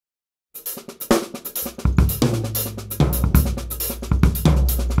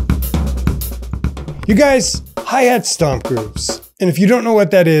You guys, hi-hat stomp grooves. And if you don't know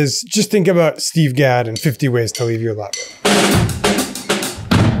what that is, just think about Steve Gadd and 50 Ways to Leave Your Lover.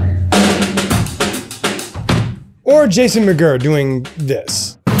 Or Jason McGerr doing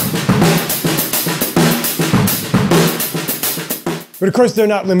this. But of course, they're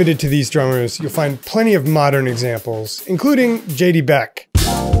not limited to these drummers. You'll find plenty of modern examples, including J.D. Beck.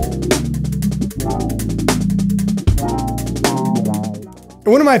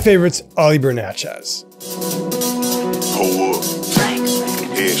 And one of my favorites, Ollie Bernatchez. Pull up,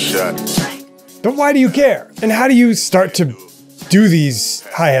 headshot. But why do you care? And how do you start to do these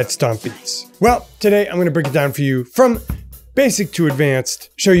hi-hat stomp beats? Well, today I'm going to break it down for you from basic to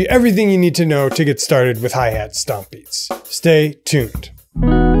advanced, show you everything you need to know to get started with hi-hat stomp beats. Stay tuned.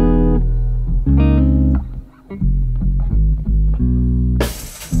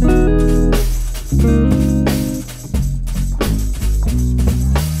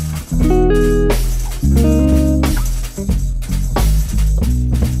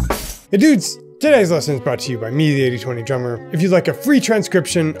 Hey dudes, today's lesson is brought to you by me, the 80/20 drummer. If you'd like a free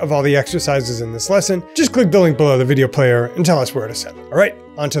transcription of all the exercises in this lesson, just click the link below the video player and tell us where to send it. All right,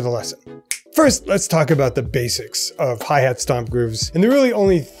 on to the lesson. First, let's talk about the basics of hi-hat stomp grooves. And there are really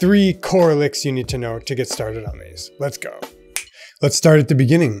only 3 core licks you need to know to get started on these. Let's go. Let's start at the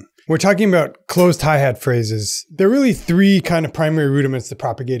beginning. We're talking about closed hi-hat phrases. There are really 3 kind of primary rudiments that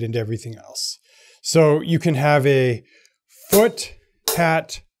propagate into everything else. So you can have a foot,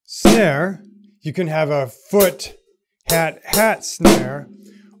 hat, snare. You can have a foot, hat, hat, snare.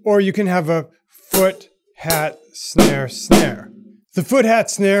 Or you can have a foot, hat, snare, snare. The foot,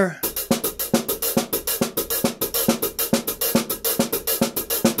 hat, snare.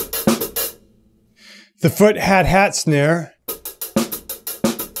 The foot, hat, hat, snare.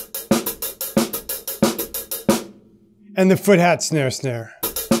 And the foot, hat, snare, snare.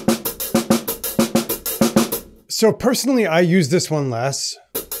 So personally, I use this one less.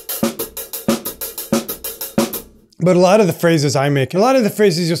 But a lot of the phrases I make, a lot of the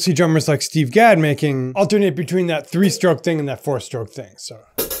phrases you'll see drummers like Steve Gadd making alternate between that 3-stroke thing and that 4-stroke thing. So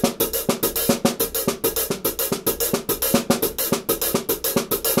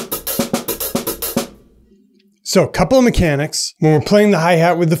a couple of mechanics. When we're playing the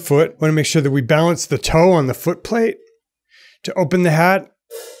hi-hat with the foot, we want to make sure that we balance the toe on the foot plate. To open the hat,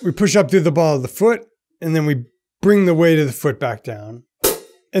 we push up through the ball of the foot, and then we bring the weight of the foot back down.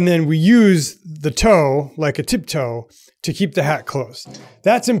 And then we use the toe, like a tip toe, to keep the hat closed.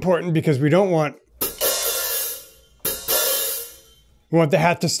 That's important because we want the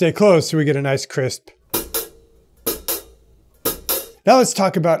hat to stay closed so we get a nice crisp. Now let's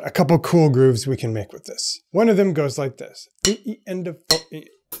talk about a couple cool grooves we can make with this. One of them goes like this. End of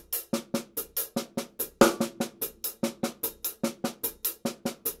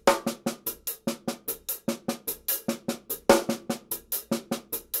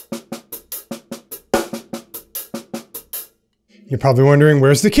You're probably wondering,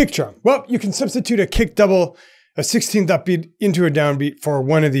 where's the kick drum? Well, you can substitute a kick double, a 16th upbeat into a downbeat for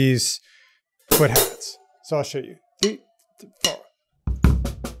one of these foot hats. So I'll show you. 3, 4.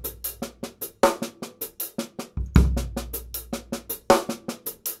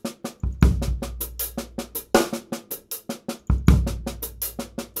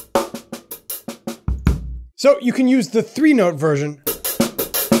 So you can use the 3-note version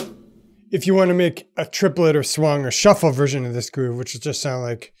if you want to make a triplet or swung or shuffle version of this groove, which will just sound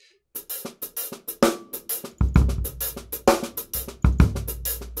like.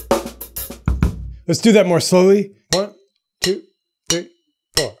 Let's do that more slowly. 1, 2, 3,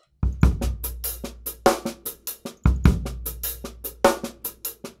 4.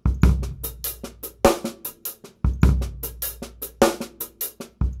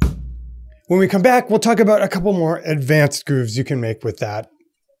 When we come back, we'll talk about a couple more advanced grooves you can make with that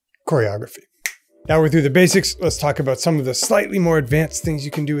choreography. Now we're through the basics. Let's talk about some of the slightly more advanced things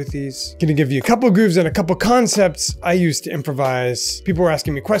you can do with these. Gonna give you a couple grooves and a couple concepts I use to improvise. People were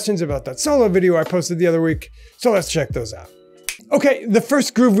asking me questions about that solo video I posted the other week, so let's check those out. Okay, the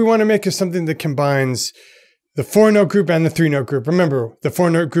first groove we want to make is something that combines the 4-note group and the 3-note group. Remember, the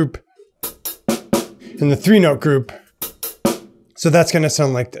 4-note group and the 3-note group. So that's gonna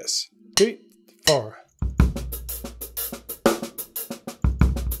sound like this. 3, 4.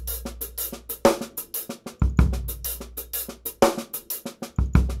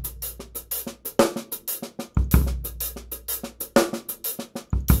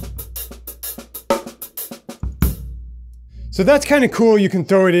 So that's kind of cool. You can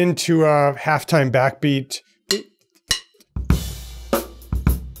throw it into a halftime backbeat.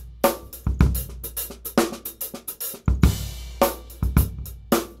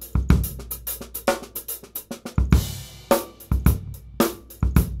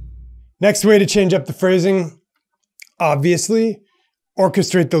 Next way to change up the phrasing, obviously,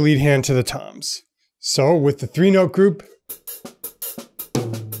 orchestrate the lead hand to the toms. So with the 3-note group,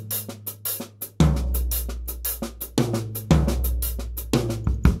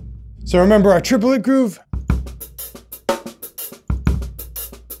 so remember our triplet groove?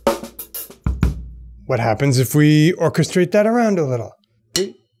 What happens if we orchestrate that around a little?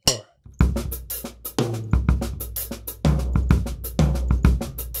 3, 4.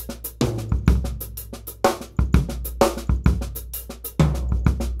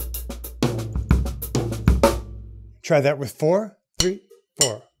 Try that with 4, 3,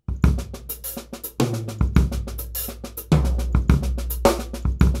 4.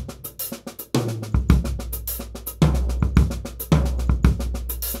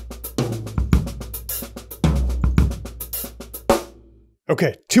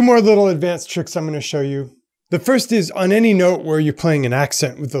 Okay, 2 more little advanced tricks I'm going to show you. The first is on any note where you're playing an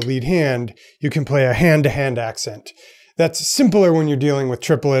accent with the lead hand, you can play a hand-to-hand accent. That's simpler when you're dealing with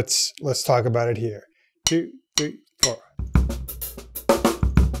triplets. Let's talk about it here. 2, 3, 4.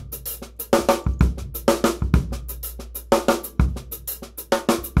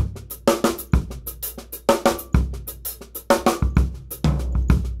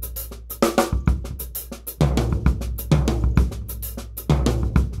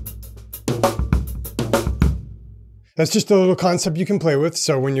 That's just a little concept you can play with.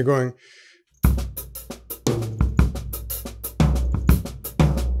 So when you're going,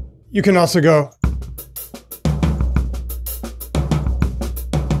 you can also go.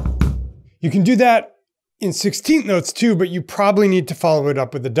 You can do that in 16th notes too, but you probably need to follow it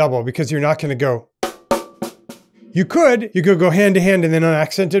up with a double because you're not going to go. You could go hand to hand and then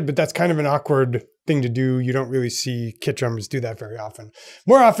unaccented, but that's kind of an awkward thing to do. You don't really see kit drummers do that very often.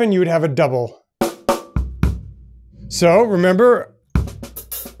 More often you would have a double. So remember,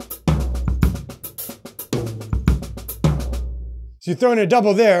 so you're throwing a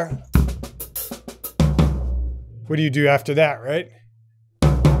double there. What do you do after that, right?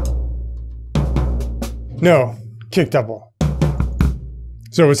 No, kick double.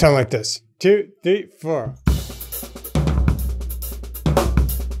 So it would sound like this. 2, 3, 4.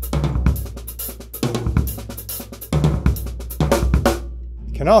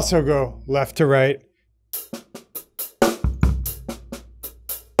 Can also go left to right.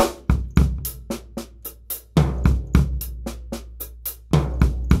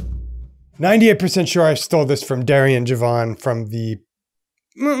 98% sure I stole this from Darion Ja'Von from the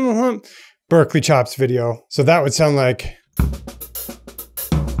Berkeley Chops video. So that would sound like.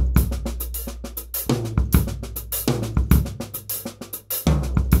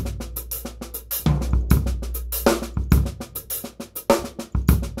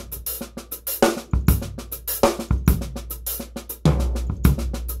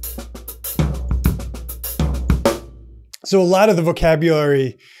 So a lot of the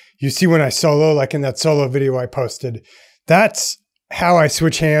vocabulary you see when I solo, like in that solo video I posted, that's how I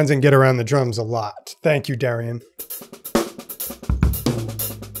switch hands and get around the drums a lot. Thank you, Darion.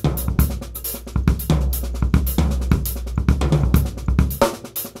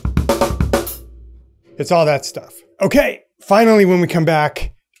 It's all that stuff. Okay, finally, when we come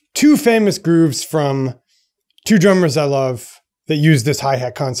back, 2 famous grooves from 2 drummers I love that use this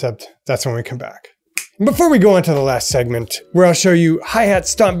hi-hat concept. That's when we come back. Before we go on to the last segment, where I'll show you hi-hat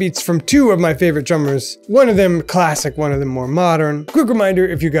stomp beats from 2 of my favorite drummers, one of them classic, one of them more modern. Quick reminder,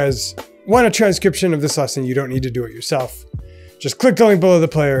 if you guys want a transcription of this lesson, you don't need to do it yourself. Just click the link below the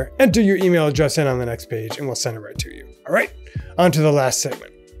player, enter your email address in on the next page, and we'll send it right to you. All right, on to the last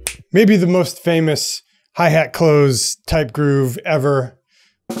segment. Maybe the most famous hi-hat close type groove ever.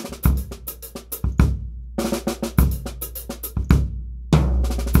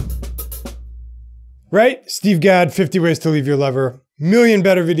 Right? Steve Gadd, 50 Ways to Leave Your Lover. Million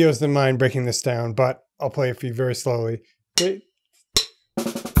better videos than mine breaking this down, but I'll play it for you very slowly. Okay.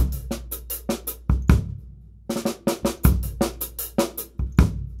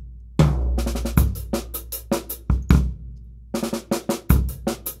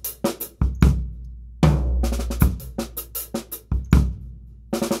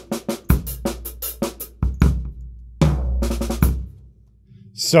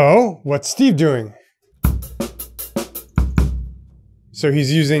 So, what's Steve doing? So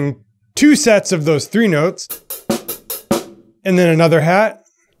he's using 2 sets of those 3 notes, and then another hat,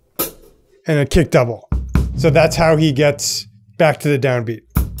 and a kick double. So that's how he gets back to the downbeat.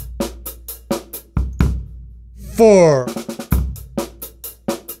 4.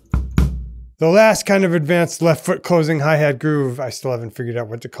 The last kind of advanced left foot closing hi-hat groove, I still haven't figured out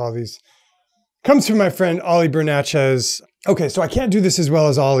what to call these, comes from my friend Ollie Bernatchez. Okay, so I can't do this as well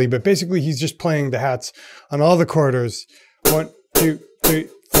as Ollie, but basically he's just playing the hats on all the quarters. 1, 2, 3,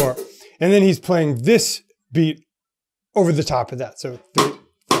 4. And then he's playing this beat over the top of that. So 3,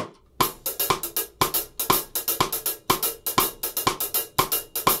 4.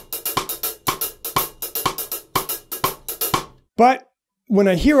 But when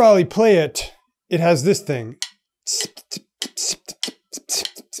I hear Ollie play it, it has this thing.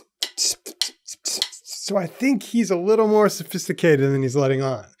 So I think he's a little more sophisticated than he's letting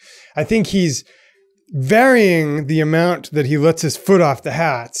on. I think he's varying the amount that he lets his foot off the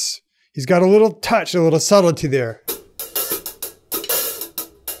hats. He's got a little touch, a little subtlety there.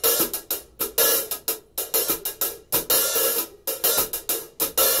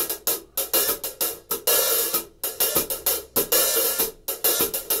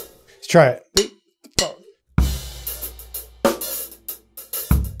 Let's try it.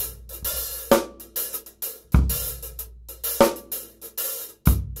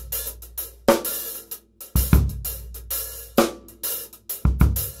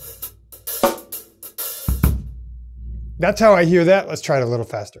 That's how I hear that. Let's try it a little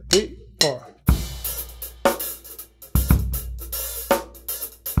faster. 3, 4.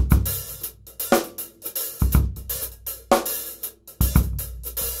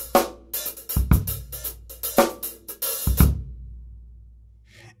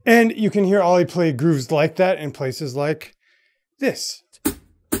 And you can hear Ollie play grooves like that in places like this.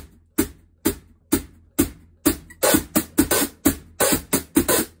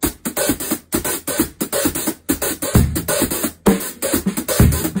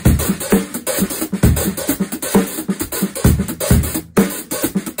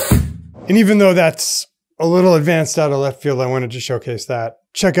 And even though that's a little advanced out of left field, I wanted to showcase that.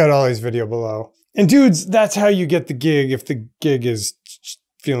 Check out Ollie's video below. And dudes, that's how you get the gig if the gig is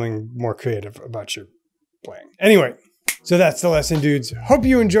feeling more creative about your playing. Anyway, so that's the lesson, dudes. Hope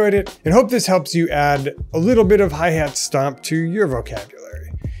you enjoyed it and hope this helps you add a little bit of hi-hat stomp to your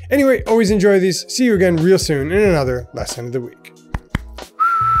vocabulary. Anyway, always enjoy these. See you again real soon in another lesson of the week.